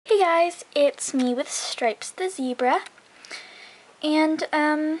guys, it's me with Stripes the Zebra, and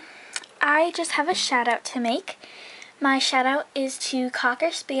I just have a shout out to make. My shout out is to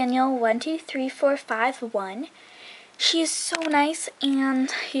CockerSpaniel123451. She is so nice,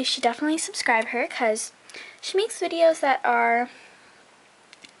 and you should definitely subscribe her because she makes videos that remind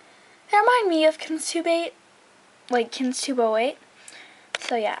me of Kinstube, like Kinstube 08.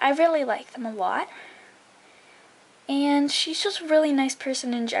 So yeah, I really like them a lot. And she's just a really nice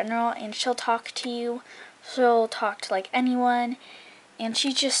person in general, and she'll talk to you. She'll talk to like anyone, and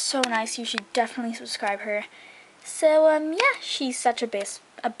she's just so nice. You should definitely subscribe her. So yeah, she's such a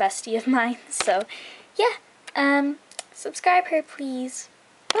bestie of mine. So yeah, subscribe her please.